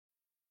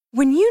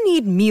When you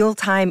need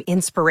mealtime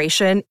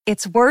inspiration,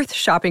 it's worth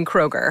shopping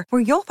Kroger,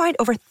 where you'll find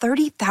over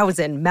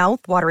 30,000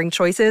 mouth-watering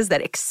choices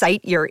that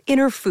excite your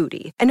inner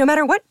foodie. And no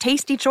matter what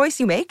tasty choice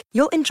you make,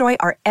 you'll enjoy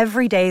our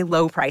everyday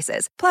low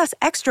prices, plus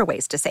extra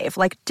ways to save,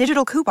 like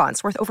digital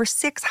coupons worth over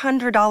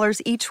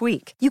 $600 each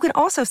week. You can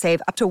also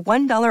save up to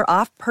 $1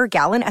 off per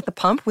gallon at the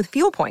pump with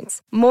fuel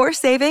points. More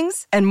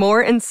savings and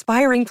more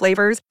inspiring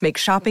flavors make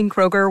shopping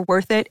Kroger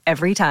worth it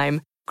every time.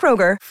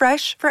 Kroger,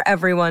 fresh for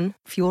everyone.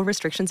 Fuel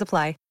restrictions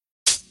apply.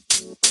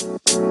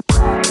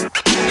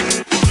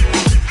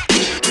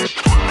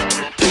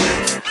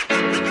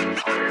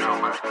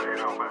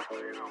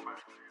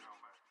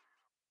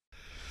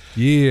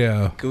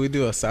 Yeah. Could we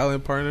do a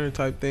silent partner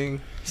type thing?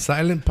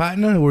 Silent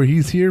partner, where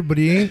he's here but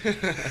he ain't.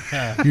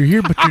 You're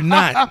here but you're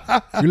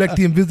not. You're like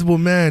the invisible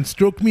man.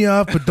 Stroke me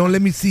off but don't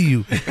let me see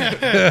you.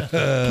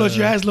 Close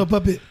your eyes, little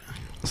puppet.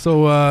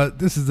 So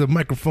this is a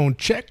microphone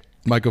check.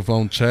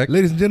 Microphone check.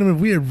 Ladies and gentlemen,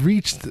 we have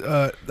reached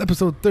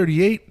episode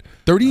 38.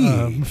 30.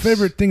 My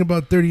favorite thing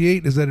about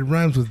 38 is that it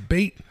rhymes with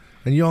bait,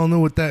 and y'all know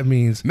what that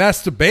means.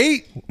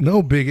 Masturbate?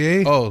 No, Big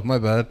A. Oh, my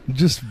bad.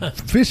 Just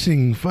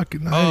fishing.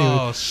 Fucking.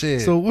 Anyway.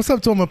 Shit. So what's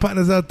up to all my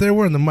partners out there?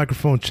 We're in the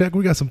microphone check.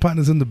 We got some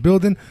partners in the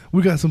building.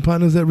 We got some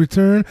partners that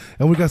return,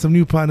 and we got some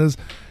new partners,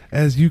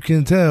 as you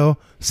can tell.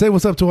 Say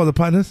what's up to all the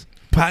partners.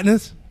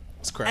 Partners?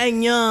 It's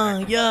cracking.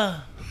 Yeah.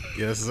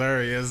 Yes,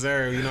 sir. Yes,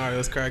 sir. You know how it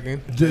was cracking.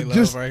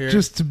 Just Right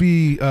just to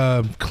be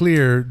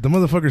clear, the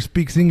motherfucker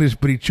speaks English,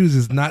 but he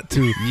chooses not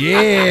to.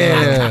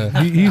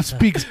 Yeah. He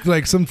speaks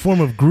like some form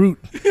of Groot.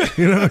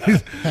 You know,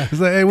 he's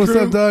like, "Hey, what's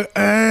up, dog?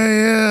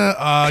 Hey,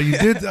 yeah. You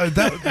did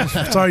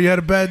that? Sorry, you had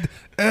a bad.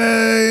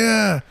 Hey,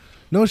 yeah.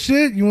 No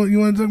shit. You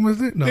want to talk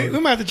about it? No. Hey, we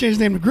might have to change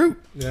the name of the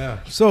group. Yeah.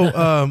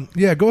 So,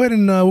 yeah, go ahead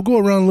and we'll go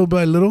around little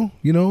by little.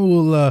 You know,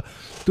 we'll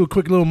do a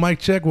quick little mic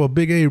check while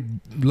Big A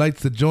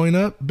lights the joint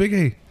up. Big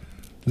A.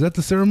 Is that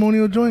the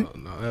ceremonial joint?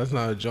 No, that's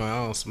not a joint.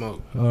 I don't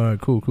smoke. All right,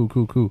 cool.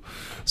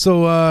 So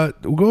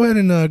we'll go ahead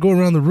and go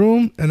around the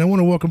room, and I want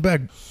to welcome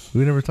back.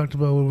 We never talked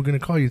about what we're going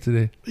to call you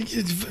today.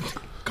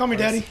 Call me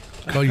daddy.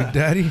 Call you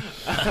daddy?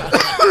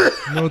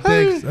 No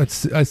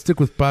thanks. I stick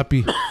with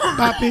Papi.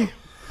 Papi.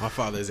 My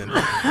father's in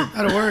there.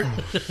 That'll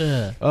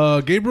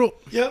work. Gabriel?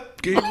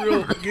 Yep.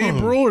 Gabriel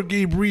or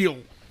Gabriel?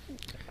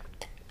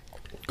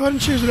 Go ahead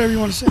and choose whatever you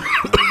want to say.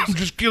 I'm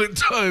just killing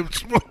time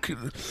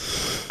smoking.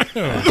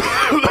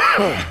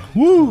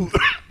 Woo.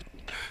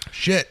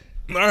 Shit.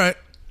 All right.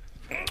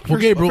 Well,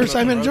 Gabriel. First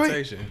time in a joint.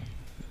 Rotation.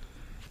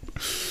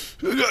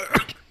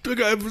 I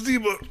got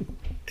emphysema.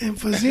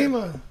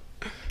 Emphysema.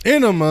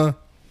 Enema.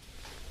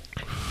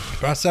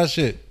 Pass that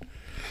shit.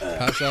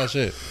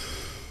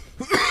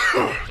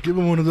 Give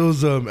him one of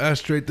those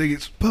ashtray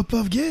things. Puff,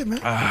 yeah, man.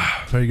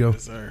 There you go.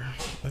 Yes, sir.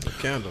 That's a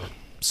candle.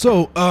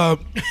 So,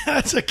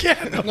 That's a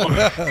candle.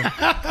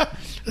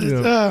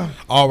 yeah.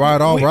 All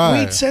right.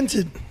 Weed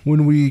scented.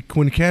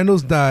 when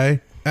candles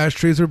die,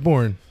 ashtrays are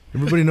born.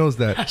 Everybody knows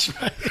that.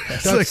 That's right.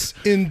 That's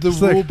in the It's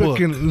rule like book.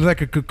 fucking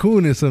like a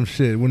cocoon or some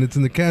shit when it's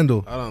in the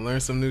candle. I don't learn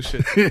some new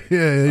shit. Yeah,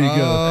 there you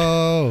go.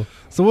 Oh.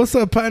 So what's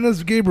up,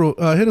 partners? Gabriel,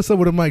 hit us up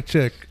with a mic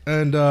check.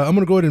 And I'm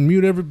going to go ahead and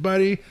mute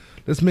everybody.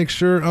 Let's make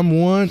sure I'm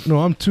one. No,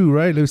 I'm two,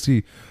 right? Let's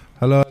see.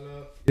 Hello.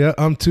 Yeah,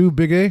 I'm two.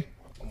 Big A?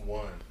 I'm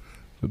one.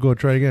 We'll go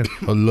try again.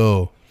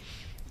 Hello.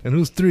 And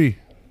who's three?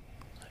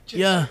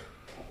 Yeah.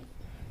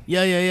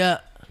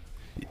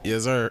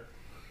 Yes, sir.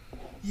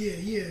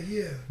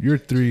 Yeah. You're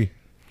three.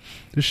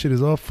 This shit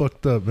is all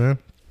fucked up, man.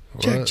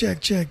 Check.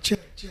 There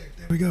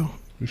we go.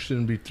 You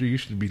shouldn't be three. You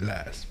should be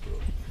last, bro.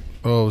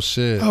 Oh,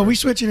 shit. Oh, we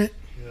switching it.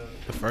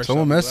 The first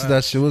Someone shot was messed with that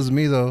last. shit. It was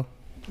me, though.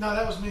 No,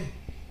 that was me.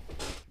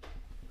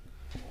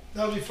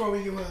 That was before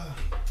we. You want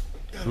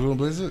to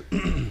blaze it?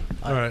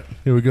 All right.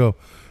 Here we go.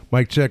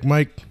 Mic check,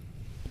 Mike.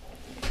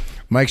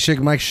 Mike Shake.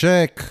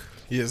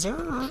 Yes,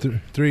 sir.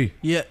 Three.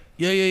 Yeah.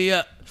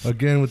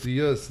 Again with the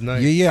yes.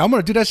 Nice. Yeah. I'm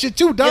going to do that shit,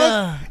 too, dog.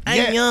 Yeah,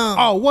 I'm young.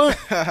 Oh, what?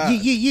 Yeah.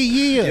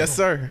 Yes,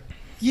 sir.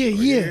 Yeah.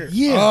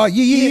 Oh,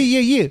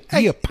 yeah. Yeah,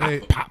 Hey.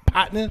 pop,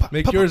 partner.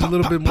 Make yours a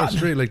little bit more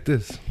straight like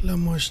this. A little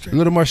more straight. A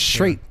little more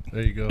straight.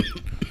 There you go.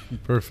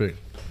 Perfect.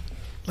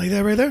 Like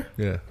that right there?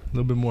 Yeah. A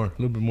little bit more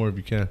if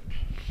you can.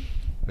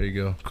 There you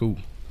go. Cool.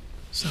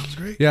 Sounds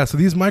great. Yeah, so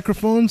these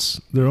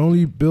microphones, they're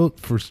only built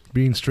for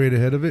being straight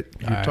ahead of it.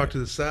 If you All right. talk to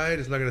the side,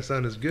 it's not going to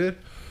sound as good.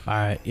 All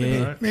right. Yeah.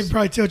 All right. Maybe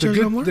probably tilt The yours a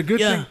little more. the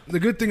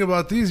good thing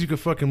about these, you can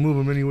fucking move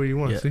them any way you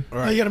want. Yeah. See? All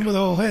Oh, right. you got to move the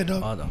whole head,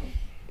 dog. Hold on.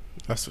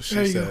 That's what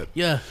There she you go. said.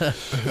 Yeah.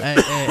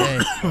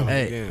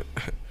 hey. Again.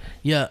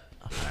 Yeah.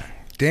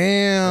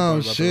 Damn,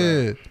 Bye-bye.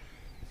 shit.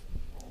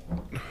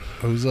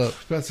 Who's up?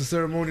 That's the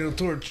ceremonial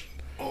torch.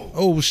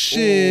 Oh,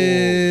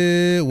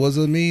 shit.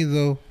 Wasn't me,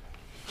 though.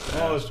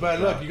 Oh, it's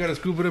bad luck. You got to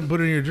scoop it and put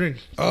it in your drink.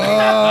 Oh.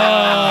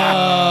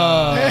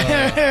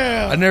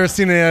 I never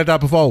seen any of that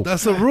before.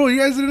 That's a rule. You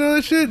guys didn't know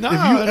that shit? No, if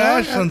you no,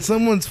 ash on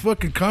someone's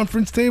fucking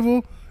conference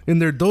table in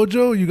their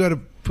dojo, you got to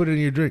put it in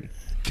your drink.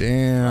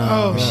 Damn.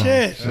 Oh,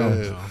 shit.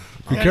 Shit.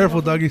 Be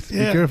careful, doggies.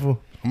 Yeah. Be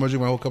careful. I'm gonna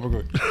drink my whole cup of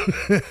Grey.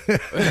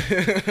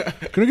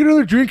 Can I get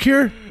another drink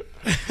here?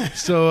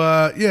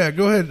 So yeah,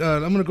 go ahead.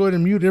 I'm gonna go ahead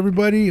and mute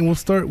everybody, and we'll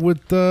start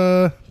with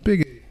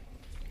Big A.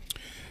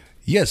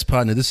 Yes,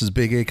 partner, this is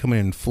Big A coming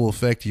in full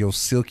effect. Yo,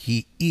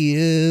 Silky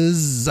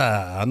is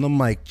on the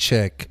mic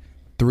check.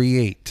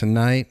 3-8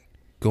 tonight.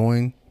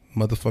 Going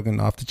motherfucking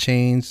off the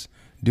chains.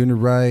 Doing it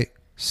right.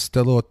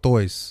 Stella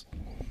Artois.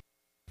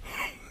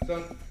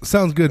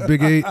 Sounds good,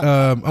 Big A.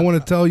 I want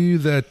to tell you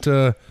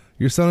that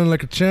you're sounding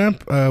like a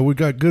champ. We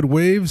got good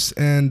waves,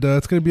 and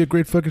it's gonna be a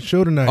great fucking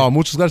show tonight. Oh,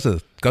 muchas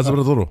gracias. Gracias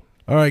por todo.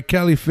 All right,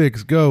 Cali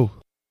Fix, go.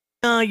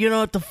 You know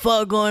what the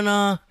fuck going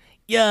on?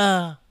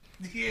 Yeah.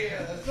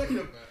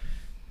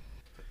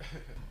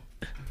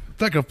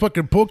 It's like a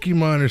fucking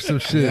Pokemon or some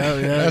shit.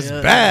 That's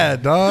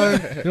bad,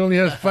 dog. It only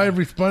has 5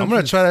 responses. I'm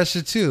going to try that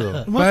shit too,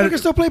 though. Motherfuckers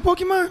still play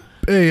Pokemon?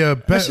 Hey,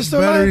 That shit still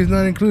battery's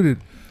not included.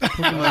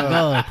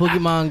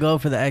 Pokemon Go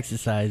for the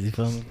exercise. You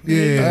feel me?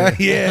 Yeah.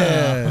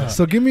 Yeah.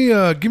 So give me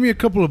a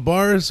couple of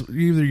bars.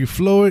 Either you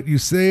flow it, you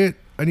say it.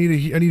 I need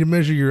to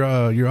measure your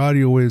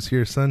audio waves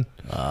here, son.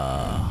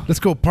 Let's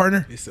go,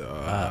 partner.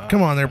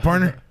 Come on there,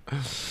 partner.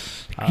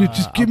 You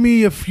just give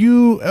me a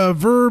few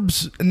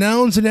verbs,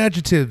 nouns, and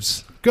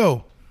adjectives.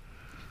 Go.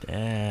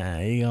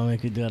 Damn, you gonna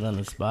make me do it on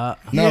the spot?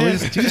 No, Yeah. we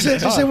just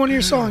Just say one of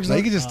your songs. No, dog.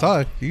 you can just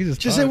talk. You can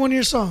just say talk. one of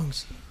your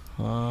songs.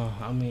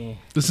 I mean,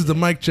 This is the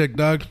mic check,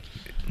 dog.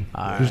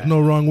 all There's right. no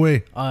wrong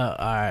way. All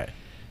right.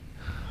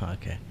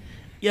 Okay.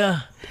 Yeah.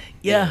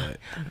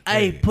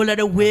 Hey, pull out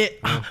a whip,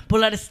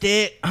 pull out a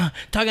stick,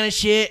 talking that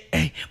shit.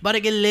 Hey, about to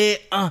get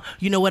lit.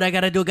 You know what I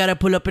gotta do? Gotta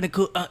pull up in the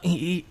cool.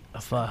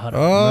 Fuck, hold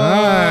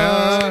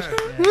on.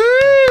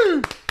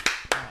 Woo!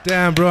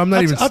 Damn, bro, I'm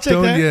not even I'll take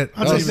stoned that. yet.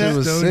 I'll I'm take not that.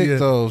 was stoned sick, yet.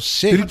 though.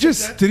 Shit.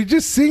 Did he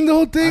just sing the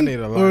whole thing? need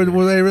a Or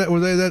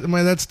line. am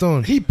I that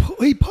stoned? He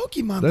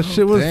Pokemon. That though.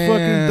 shit was Damn.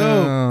 fucking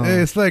dope.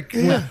 Hey, it's like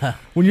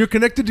when you're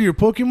connected to your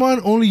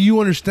Pokemon, only you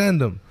understand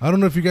them. I don't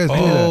know if you guys knew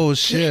that. Oh,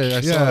 shit. I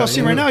Yeah. saw Oh,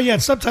 see, right now you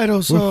had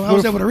subtitles, so I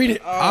was able to read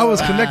it. I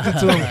was connected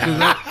to them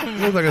because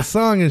it was like a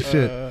song and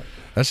shit.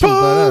 That shit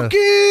was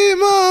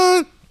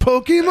badass.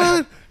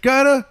 Pokemon,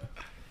 gotta.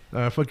 All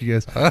right, fuck you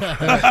guys.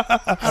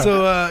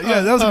 So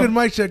yeah, that was a good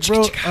mic check,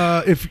 bro.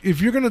 If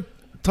you're gonna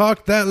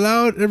talk that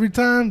loud every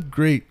time,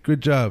 great,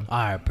 good job. All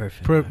right,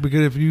 perfect.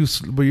 Because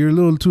but you're a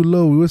little too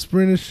low,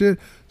 whispering and shit,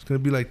 it's gonna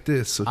be like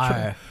this. So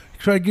Alright.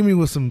 try to give me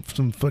with some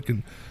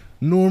fucking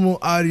normal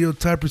audio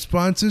type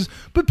responses,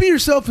 but be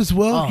yourself as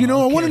well. Oh, You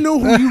know, I want to okay. know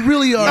who you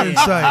really are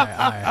inside. All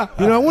right.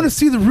 You know, I want to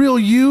see the real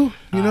you.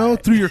 You know,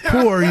 through your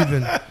core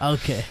even.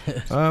 Okay.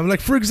 Like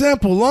for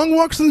example, long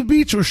walks on the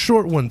beach or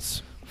short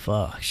ones.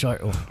 Fuck,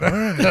 short one.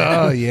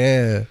 Oh,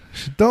 yeah.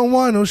 Don't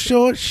want no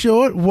short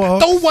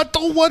walk.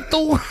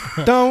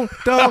 Don't.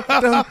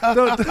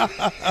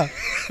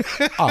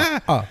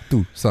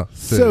 Do something.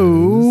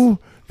 So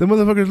the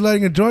motherfucker's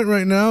lighting a joint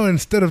right now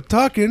instead of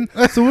talking.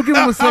 So we'll give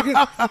him a second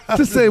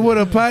to say what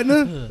up,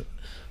 partner.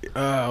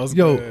 What's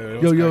Yo,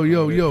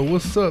 good? yo,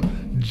 what's up,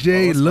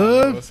 J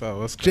Love? What's up?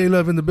 What's J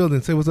Love in the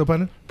building. Say what's up,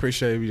 partner.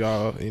 Appreciate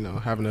y'all,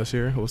 having us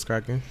here. What's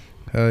cracking?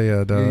 Hell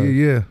yeah, dog.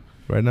 Yeah.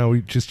 Right now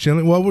we just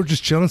chilling. Well, we're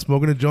just chilling,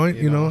 smoking a joint,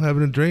 you know,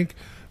 having a drink.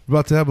 We're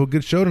about to have a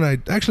good show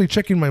tonight. Actually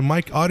checking my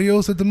mic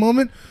audios at the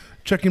moment,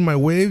 checking my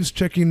waves,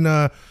 checking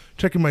my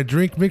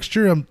drink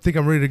mixture. I think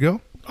I'm ready to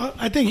go.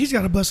 I think he's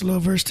got to bust a little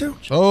verse too.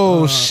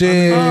 Oh,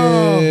 shit.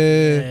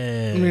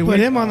 I mean, Put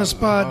him on the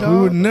spot, dog. we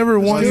would never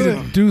want you do to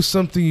it. do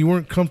something you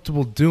weren't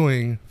comfortable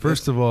doing.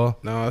 First of all,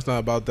 No, it's not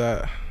about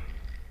that.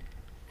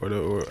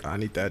 Or I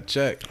need that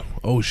check.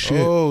 oh shit,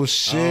 Oh,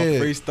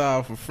 shit.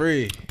 Freestyle for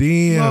free.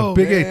 damn, Whoa,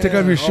 Big A, take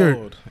off your shirt.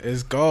 Gold.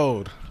 It's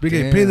gold. Big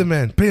A, Damn. pay the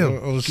man, pay him.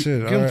 Oh,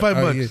 shit. Give him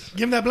 $5.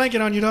 Give him that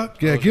blanket on you, dog.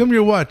 Yeah, give him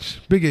your watch.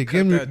 Big A,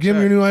 give him that your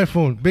check. new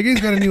iPhone. Big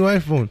A's got a new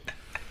iPhone.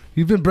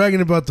 He's been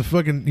bragging about the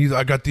fucking.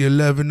 I got the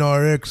 11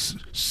 RX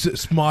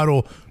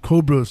model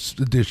Cobra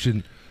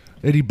edition.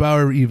 Eddie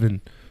Bauer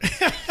even.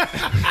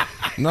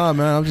 Nah,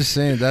 man, I'm just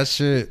saying that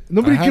shit.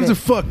 Nobody I had gives to- a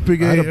fuck,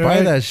 Big A. I had to buy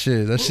alright? that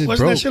shit. That shit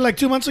Wasn't broke. that shit like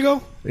 2 months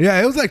ago? Yeah,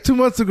 it was like 2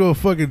 months ago.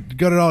 Fucking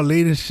got it all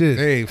late and shit.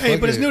 Hey, Hey, fuck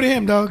but it's it. new to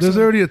him, dog. There's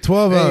so- already a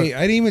 12 out. Hey,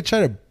 I didn't even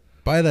try to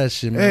buy that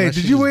shit, man. Hey, That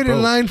did shit you just wait in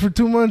broke. line for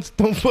 2 months?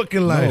 Don't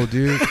fucking lie. No,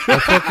 dude.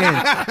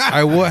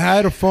 I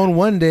had a phone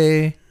one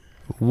day,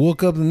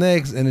 woke up the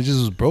next, and it just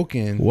was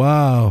broken.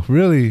 Wow,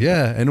 really?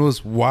 Yeah, and it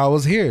was while I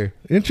was here.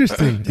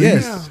 Interesting.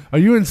 Yes. Are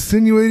you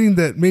insinuating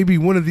that maybe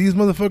one of these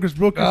motherfuckers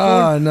broke your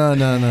Ah, phone? no.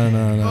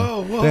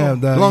 Oh, whoa. Damn,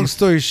 dog. Long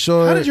story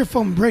short, How did your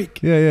phone break?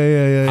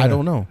 Yeah. I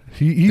don't know.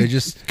 He They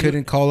just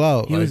couldn't call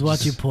out. He was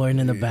watching porn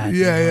in the bathroom.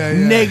 Yeah.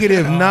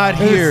 Negative, not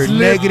here. slipped.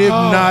 Negative,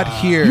 not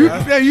here.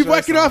 You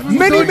whack it off.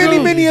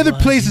 Many other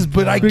places,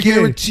 but I Big A,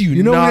 guarantee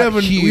you, know not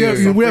we here.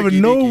 have a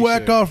Freaky no deaky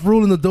whack shit. off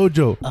rule in the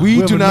dojo. We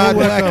have do a no not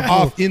whack whack rule.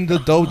 off in the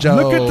dojo.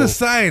 Look at the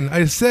sign.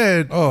 I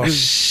said. Oh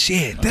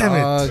shit!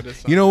 Damn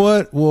it. You know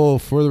what? Well,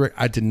 for the record,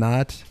 I did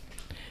not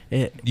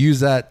use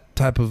that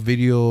type of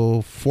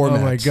video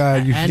format. Oh my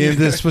God! You, And- In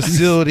this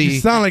facility, you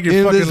sound like you're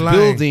in fucking this lying.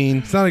 building.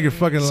 You sound like you're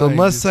fucking So lying.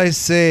 must I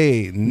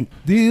say,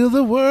 Deal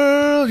the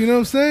world? You know what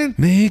I'm saying?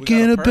 make We it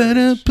gotta a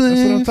better purge. place.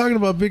 That's what I'm talking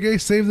about. Big A,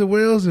 Save the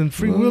Whales, and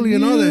Free Willy,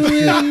 and all that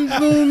shit.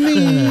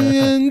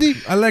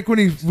 I like when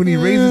he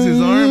raises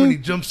his arm and he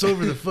jumps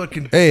over the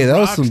fucking. Hey, that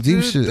was rocks, some deep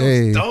dude. shit. That was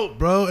Hey. dope,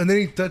 bro. And then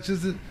he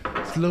touches it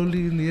slowly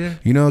in the air.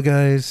 You know,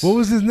 guys. What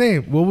was his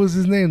name?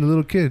 The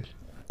little kid.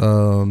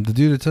 The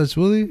dude that touched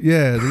Willie?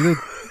 Yeah,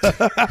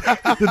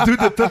 the dude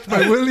that touched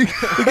my Willy.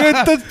 The guy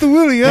that touched the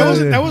Willie.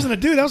 That wasn't a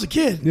dude. That was a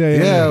kid.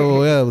 Yeah,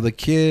 well, the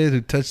kid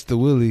who touched the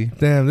Willie.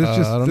 Damn, I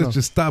don't know. let's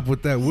just stop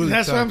with that Willy.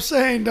 That's what I'm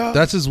saying, dog.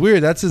 That's just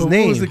weird. That's his But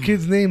name. What was the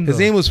kid's name? His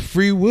though? name was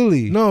Free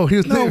Willie. No,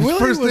 his Willy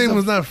first was name a-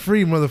 was not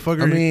Free,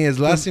 motherfucker. I mean, his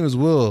last name was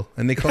Will,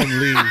 and they call him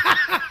Lee.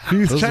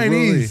 he's those are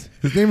Chinese.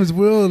 His name is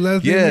Will.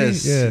 Last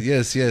yes, name Lee?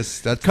 Yeah. yes.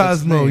 That's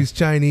Cosmo. That's He's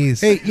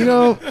Chinese. hey, you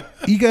know,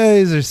 you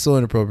guys are so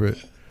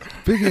inappropriate.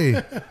 Big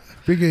A.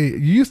 Big A. You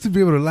used to be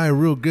able to lie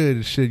real good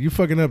and shit. You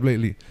fucking up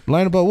lately.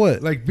 Lying about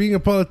what? Like being a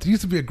politician. You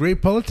used to be a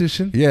great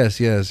politician. Yes.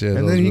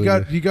 And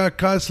then he got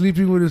caught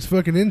sleeping with his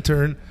fucking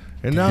intern.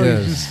 And now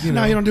Yes. he's just, you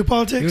know. Now you don't do you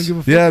politics. don't give a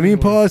fuck Yeah, me and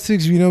anymore.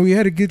 politics, you know, we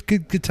had a good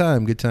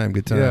time.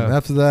 Yeah.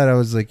 After that, I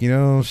was like, you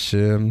know,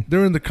 shit.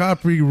 They're in the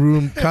copy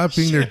room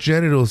copying their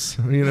genitals.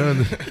 You know, and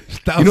You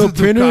thousands know, of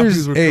printers.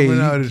 copies were Hey,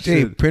 coming out and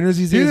shit. printers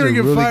these He days are didn't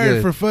get really fired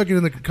good. for fucking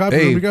in the copy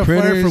Hey, room. He got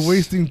fired for printers-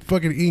 wasting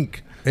fucking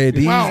ink. Hey,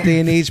 these Wow. day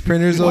and age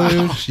printers,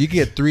 Wow. you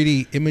get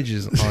 3D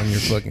images on your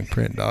fucking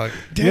print, dog.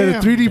 You had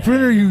a 3D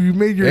printer. You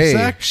made your Hey,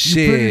 sack.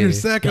 You printed your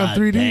shit. sack on God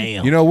 3D.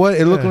 damn. You know what?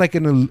 It looked Yeah. like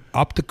an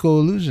optical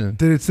illusion.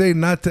 Did it say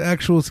not to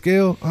actual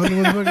scale on the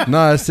motherfucker? No,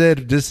 I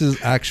said this is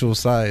actual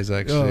size.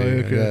 Actually,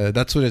 Oh, okay. yeah,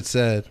 that's what it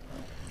said.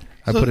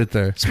 I So- put it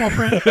there. Small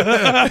print.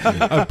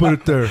 I put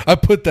it there. I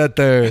put that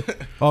there.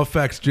 All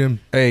facts, Jim.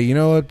 Hey, you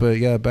know what? But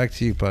yeah, back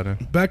to you, partner.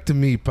 Back to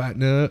me,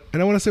 partner.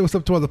 And I want to say what's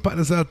up to all the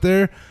partners out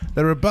there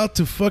that are about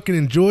to fucking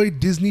enjoy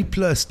Disney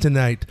Plus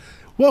tonight.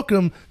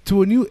 Welcome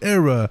to a new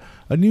era,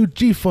 a new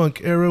G-Funk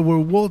era where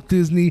Walt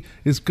Disney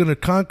is going to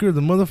conquer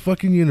the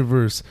motherfucking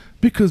universe.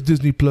 Because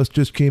Disney Plus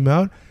just came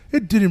out,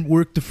 it didn't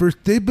work the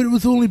first day, but it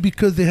was only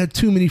because they had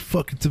too many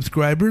fucking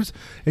subscribers.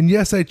 And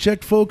yes, I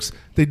checked, folks.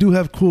 They do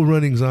have cool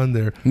runnings on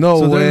there. No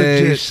So they're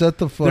way. legit. Shut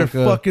the They're fuck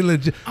up. fucking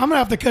legit. I'm gonna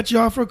have to cut you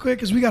off real quick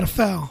because we got a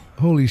foul.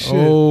 Holy shit.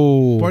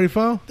 Oh, Party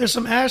foul? There's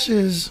some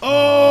ashes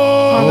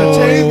Oh, on the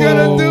table, he's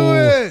gonna do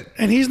it.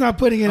 and he's not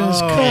putting it in his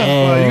cup.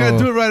 You gotta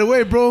do it right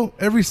away, bro.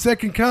 Every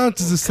second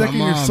counts. Is a second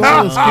your on, soul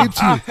man.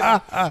 escapes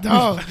you.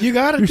 Dog, you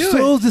gotta Your do it.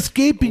 soul's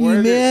escaping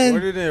you, man.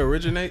 Where did it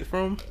originate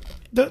from?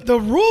 The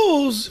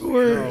rules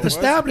were What's-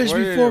 established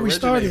where did it before we originate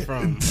started.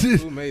 From?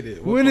 Who made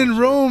it? What When in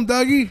culture? Rome,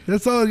 doggy.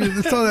 That's all.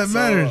 That's all that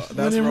matters. So,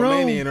 that's When in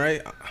Rome. Romanian,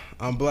 right?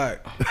 I'm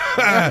black.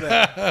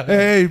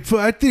 Hey,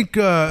 I think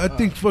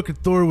fucking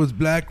Thor was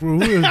black. Who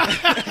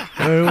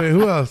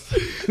who else?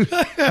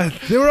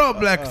 They were all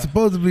black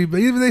supposedly, but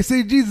even they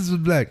say Jesus was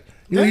black.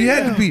 You know, he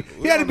had to be.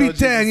 He had to don't be know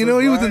tan. Jesus You know,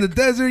 was he was in the black.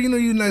 desert. You know,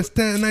 you nice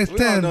tan, We don't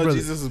tan, know brother.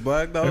 Jesus is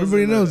black. That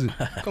Everybody knows it.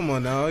 Come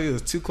on now, he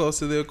was too close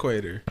to the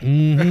equator.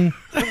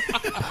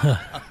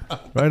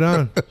 Right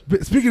on.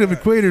 Speaking of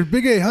equators,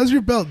 Big A, how's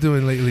your belt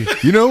doing lately?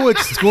 you know what?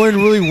 It's going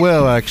really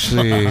well,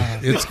 actually.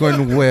 It's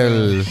going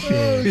well.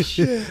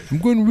 I'm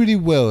going really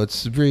well.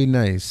 It's very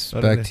nice.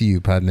 Okay. Back to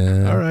you,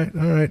 partner. All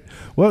right.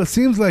 Well, it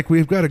seems like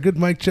we've got a good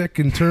mic check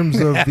in terms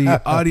of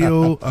the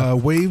audio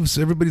waves.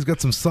 Everybody's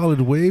got some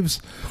solid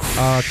waves.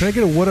 Can I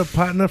get a what up,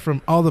 partner,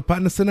 from all the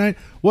partners tonight?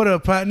 What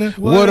up, partner?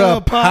 What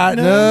up,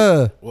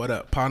 partner? What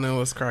up, partner?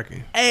 What's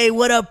cracking? Hey,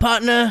 what up,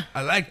 partner?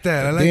 I like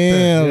that. I like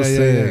Damn, that.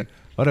 Yeah. sick.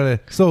 Órale.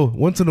 So,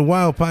 once in a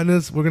while,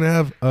 partners, we're going to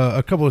have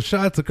a couple of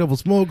shots, a couple of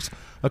smokes,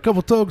 a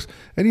couple tokes,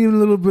 and even a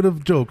little bit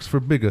of jokes for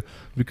Bigga.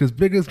 Because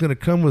Bigga's going to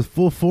come with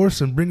full force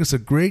and bring us a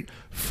great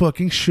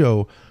fucking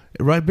show.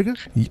 Right, Bigga?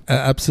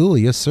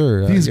 Absolutely, yes,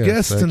 sir. These Yes,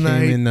 guests I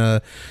tonight- came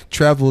and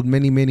traveled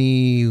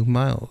many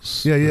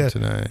miles. Yeah.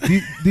 Tonight.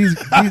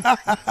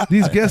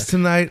 These guests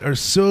tonight are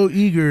so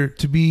eager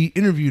to be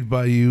interviewed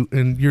by you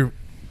and your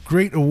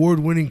great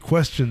award-winning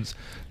questions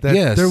that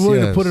Yes, they're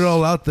willing to yes. put it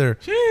all out there.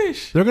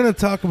 They're going to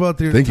talk about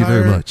their Thank you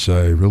entire, very much.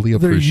 I really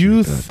their appreciate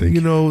youth, that. Thank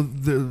you.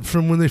 know,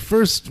 from when they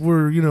first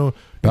were, in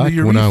Back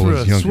the when I urethra,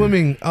 was younger.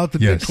 swimming out the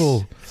Yes. dick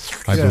hole.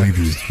 I Yeah. believe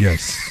you.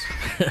 Yes.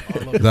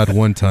 That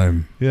one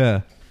time.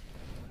 Yeah.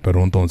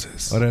 Pero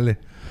entonces. Órale.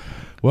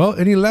 Well,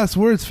 any last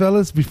words,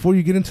 fellas, before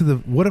you get into the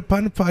What Up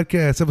Partner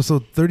Podcast,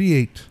 episode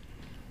 38?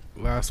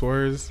 Last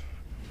words.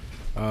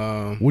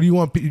 What do you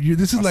want?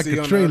 This is I'll like see you a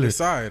on the trailer. other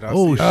side. I'll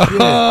Oh, see you. shit.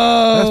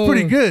 That's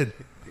pretty good.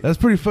 That's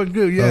pretty fucking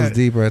good. Yeah. That was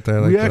deep right there. I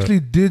like we that. actually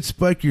did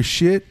spike your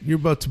shit. You're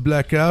about to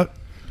black out.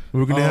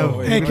 We're gonna have.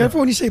 wait. Hey,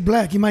 careful when you say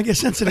black. You might get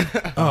sensitive.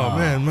 Oh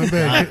man, my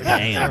bad.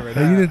 Damn.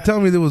 Hey, you didn't tell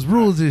me there was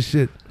rules. This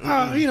shit.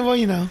 Oh, you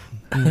know.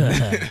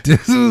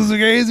 This was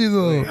crazy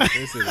though.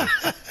 This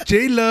is-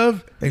 J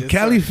Love and Yes,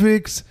 Cali sir.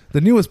 Fix,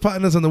 the newest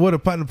partners on the What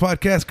Up Partner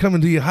Podcast, coming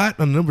to you hot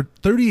on number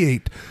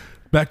 38.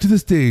 Back to the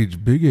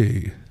stage, Big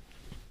A.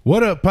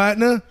 What up,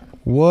 partner?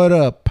 What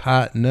up,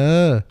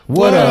 partner?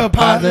 What up,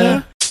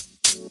 partner?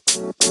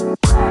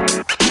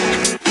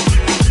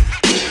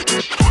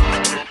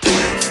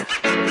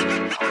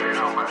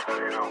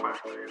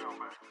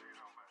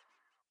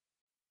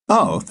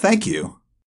 Oh, thank you.